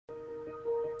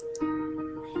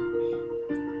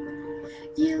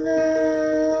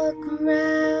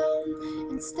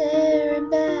staring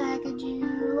back at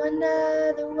you.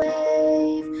 Another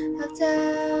wave of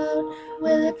doubt.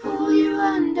 Will it pull you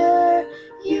under?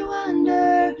 You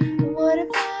wonder, what if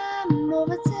I'm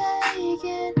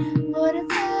overtaken? What if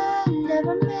I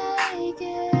never make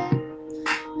it?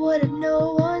 What if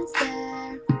no one's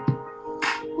there?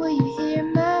 Will you hear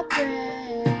my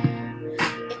prayer?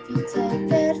 If you take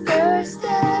that first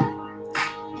step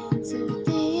into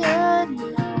the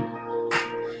unknown,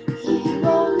 He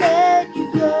won't let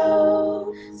you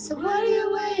go. So what are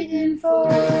you waiting for?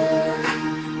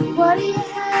 What do you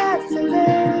have to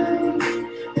lose?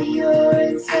 Your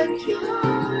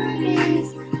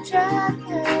insecurities try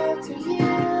to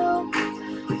you.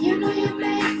 You know you're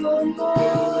made for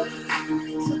more,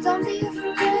 so don't be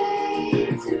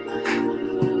afraid to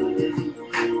move.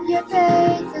 Your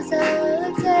faith is all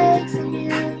it takes, and you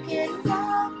can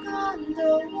walk on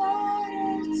the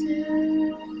water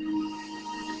too.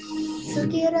 So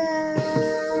get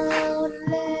out and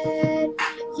let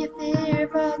your fear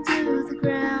fall to the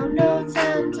ground. No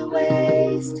time to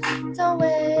waste, don't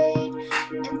wait,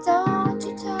 and don't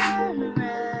you turn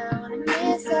around and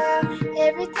miss out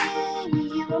everything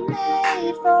you were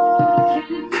made for.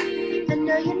 I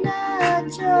know you're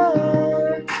not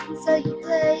sure, so you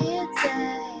play it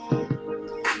safe,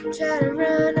 try to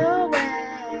run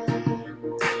away.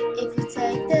 If you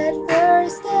take that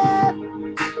first step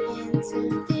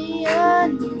into the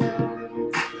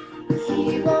unknown,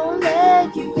 He won't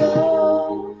let you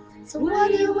go. So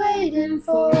what are you waiting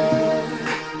for?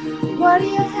 What do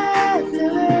you have to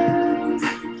lose?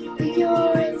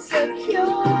 Your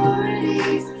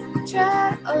insecurities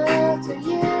try to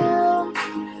you,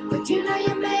 but you know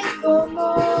you're made for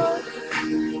more,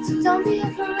 so don't be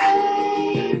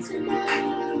afraid to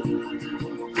move.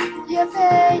 Your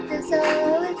faith is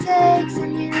all it takes,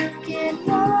 and you can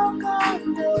walk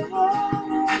on the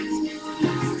water too.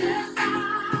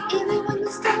 Even when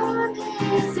the storm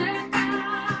hits,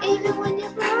 even when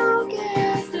you're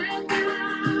broken,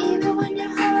 even when your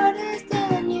heart is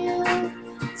telling you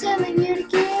to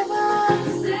give up,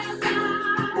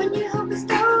 when your hope is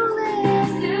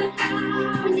stolen,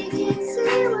 when you can't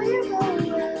see where you're going,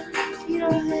 you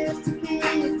don't have to be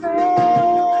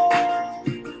afraid.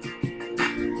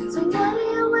 So what are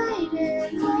you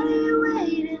waiting? What are you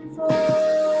waiting for?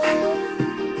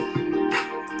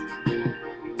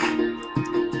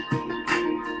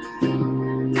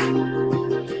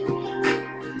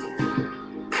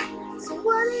 So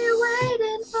what are you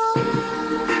waiting for?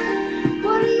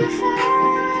 What do you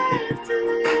have to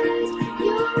lose?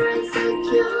 Your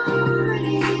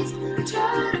insecurities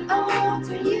try to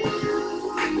alter you,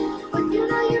 but you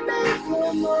know you're made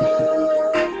for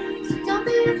more, so don't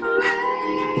be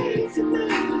afraid to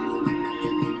move.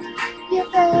 Your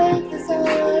faith is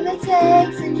all it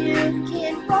takes, and you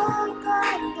can walk